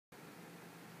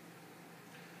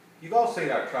You've all seen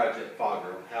our Tri-Jet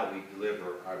fogger, how we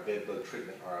deliver our bed bug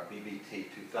treatment, or our BBT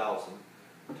 2000,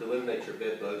 to eliminate your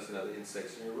bed bugs and other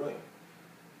insects in your room.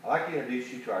 I'd like to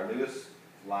introduce you to our newest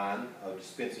line of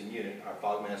dispensing unit, our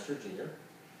Fogmaster Junior.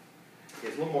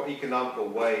 It's a little more economical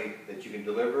way that you can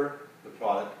deliver the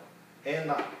product and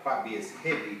not quite be as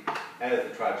heavy as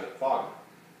the Tri-Jet fogger.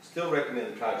 Still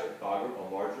recommend the Tri-Jet fogger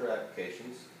on larger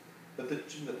applications, but the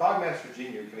Fogmaster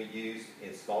Junior can be used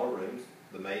in smaller rooms.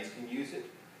 The maids can use it.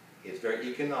 It's very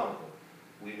economical.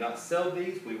 We do not sell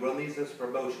these. We run these as a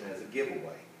promotion, as a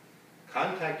giveaway.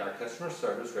 Contact our customer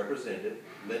service representative,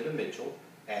 Linda Mitchell,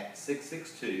 at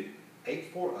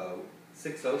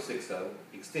 662-840-6060,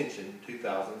 extension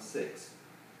 2006.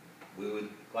 We would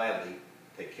gladly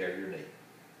take care of your need.